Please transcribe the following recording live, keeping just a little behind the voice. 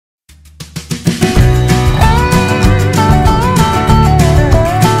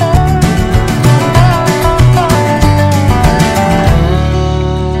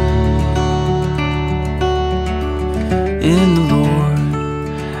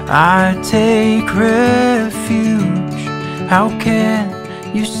I take refuge. How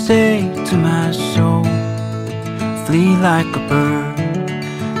can you say to my soul, flee like a bird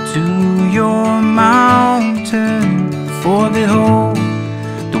to your mountain? For behold,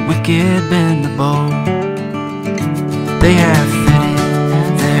 the wicked bend the bow. They have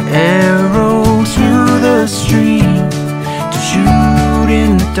fitted their arrow to the stream to shoot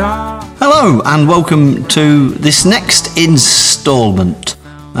in the dark. Hello and welcome to this next instalment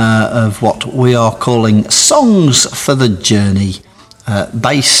of what we are calling Songs for the Journey,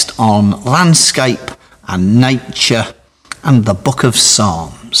 based on landscape and nature and the Book of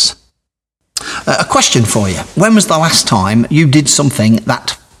Psalms. A question for you. When was the last time you did something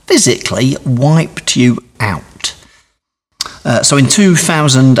that physically wiped you out? So in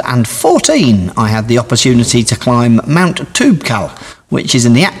 2014 I had the opportunity to climb Mount Toubkal, which is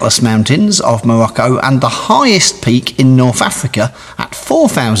in the Atlas Mountains of Morocco and the highest peak in North Africa at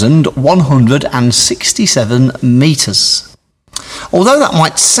 4,167 metres. Although that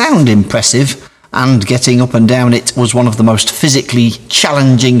might sound impressive, and getting up and down it was one of the most physically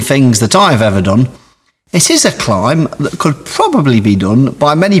challenging things that I've ever done, it is a climb that could probably be done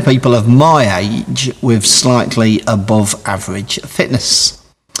by many people of my age with slightly above average fitness.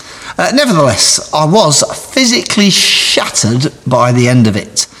 Nevertheless, I was physically shattered by the end of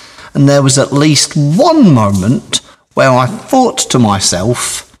it, and there was at least one moment where I thought to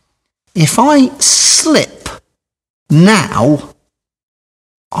myself, if I slip now,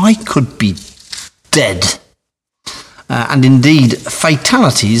 I could be dead. And indeed,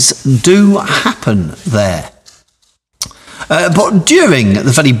 fatalities do happen there. But during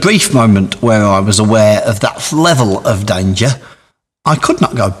the very brief moment where I was aware of that level of danger, I could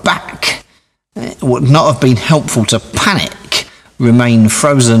not go back. It would not have been helpful to panic, remain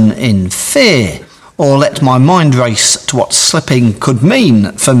frozen in fear, or let my mind race to what slipping could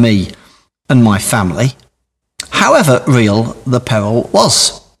mean for me and my family. However real the peril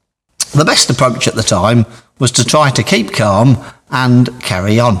was, the best approach at the time was to try to keep calm and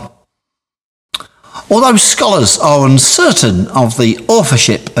carry on. Although scholars are uncertain of the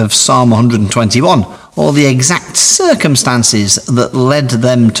authorship of Psalm 121 or the exact circumstances that led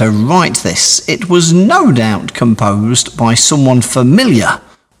them to write this, it was no doubt composed by someone familiar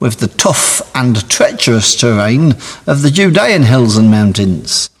with the tough and treacherous terrain of the Judean hills and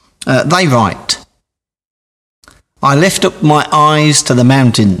mountains. They write, "I lift up my eyes to the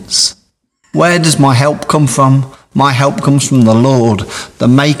mountains. Where does my help come from? My help comes from the Lord, the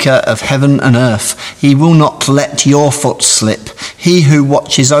maker of heaven and earth. He will not let your foot slip. He who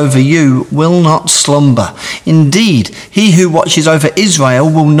watches over you will not slumber. Indeed, he who watches over Israel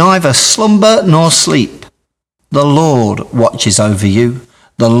will neither slumber nor sleep. The Lord watches over you.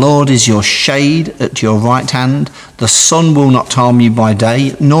 The Lord is your shade at your right hand. The sun will not harm you by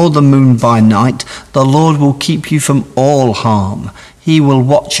day, nor the moon by night. The Lord will keep you from all harm. He will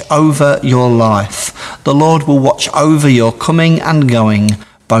watch over your life. The Lord will watch over your coming and going,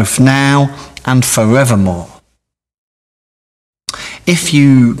 both now and forevermore." If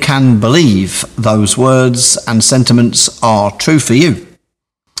you can believe those words and sentiments are true for you,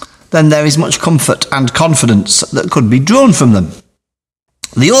 then there is much comfort and confidence that could be drawn from them.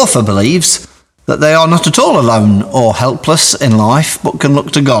 The author believes that they are not at all alone or helpless in life, but can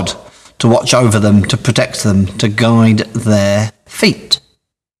look to God to watch over them, to protect them, to guide their feet.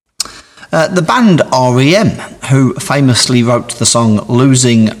 The band R.E.M., who famously wrote the song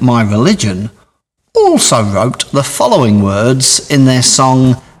 "Losing My Religion," also wrote the following words in their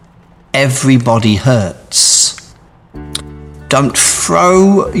song "Everybody Hurts." "Don't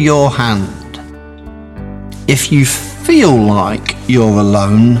throw your hand. If you feel like you're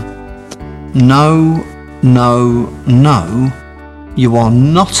alone, no, no, no, you are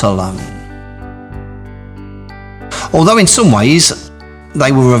not alone." Although in some ways they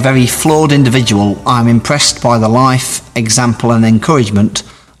were a very flawed individual, I'm impressed by the life, example and encouragement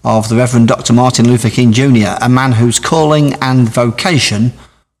of the Reverend Dr. Martin Luther King Jr., a man whose calling and vocation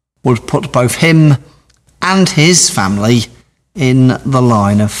would put both him and his family in the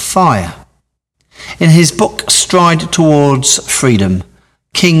line of fire. In his book Stride Towards Freedom,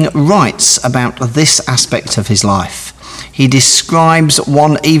 King writes about this aspect of his life. He describes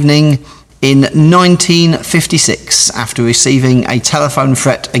one evening in 1956, after receiving a telephone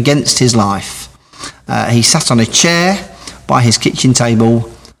threat against his life. He sat on a chair by his kitchen table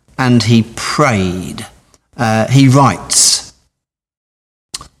and he prayed. He writes,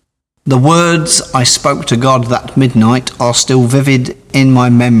 "The words I spoke to God that midnight are still vivid in my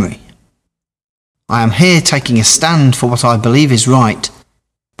memory. I am here taking a stand for what I believe is right,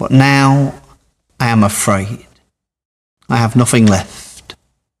 but now I am afraid. I have nothing left.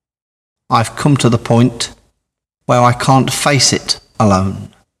 I've come to the point where I can't face it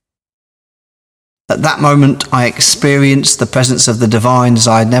alone. At that moment, I experienced the presence of the divine as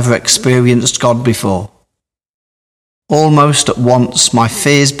I had never experienced God before. Almost at once, my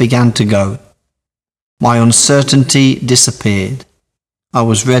fears began to go. My uncertainty disappeared. I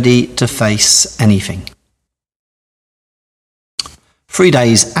was ready to face anything. 3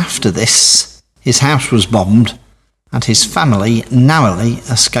 days after this, his house was bombed and his family narrowly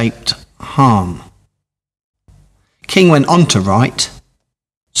escaped harm. King went on to write,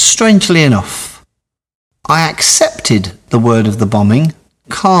 "Strangely enough, I accepted the word of the bombing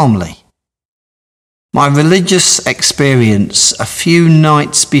calmly. My religious experience a few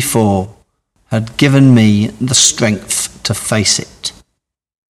nights before had given me the strength to face it."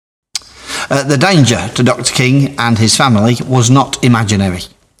 The danger to Dr. King and his family was not imaginary,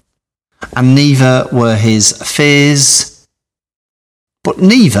 and neither were his fears, but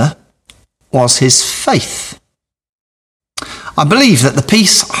neither was his faith. I believe that the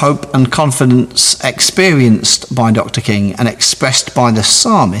peace, hope and confidence experienced by Dr. King and expressed by the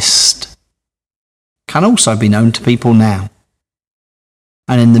psalmist can also be known to people now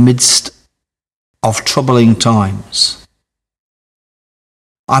and in the midst of troubling times.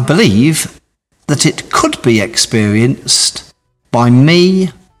 I believe that it could be experienced by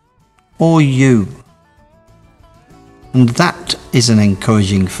me or you. And that is an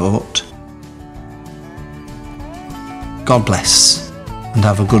encouraging thought. God bless and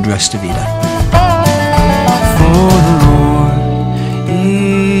have a good rest of your day. For the Lord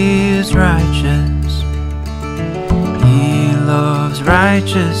is righteous. He loves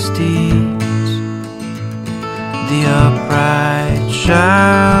righteous deeds. The upright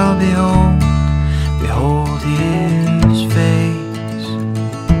shall behold his face.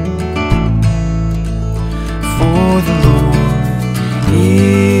 For the Lord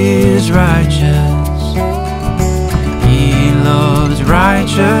is righteous.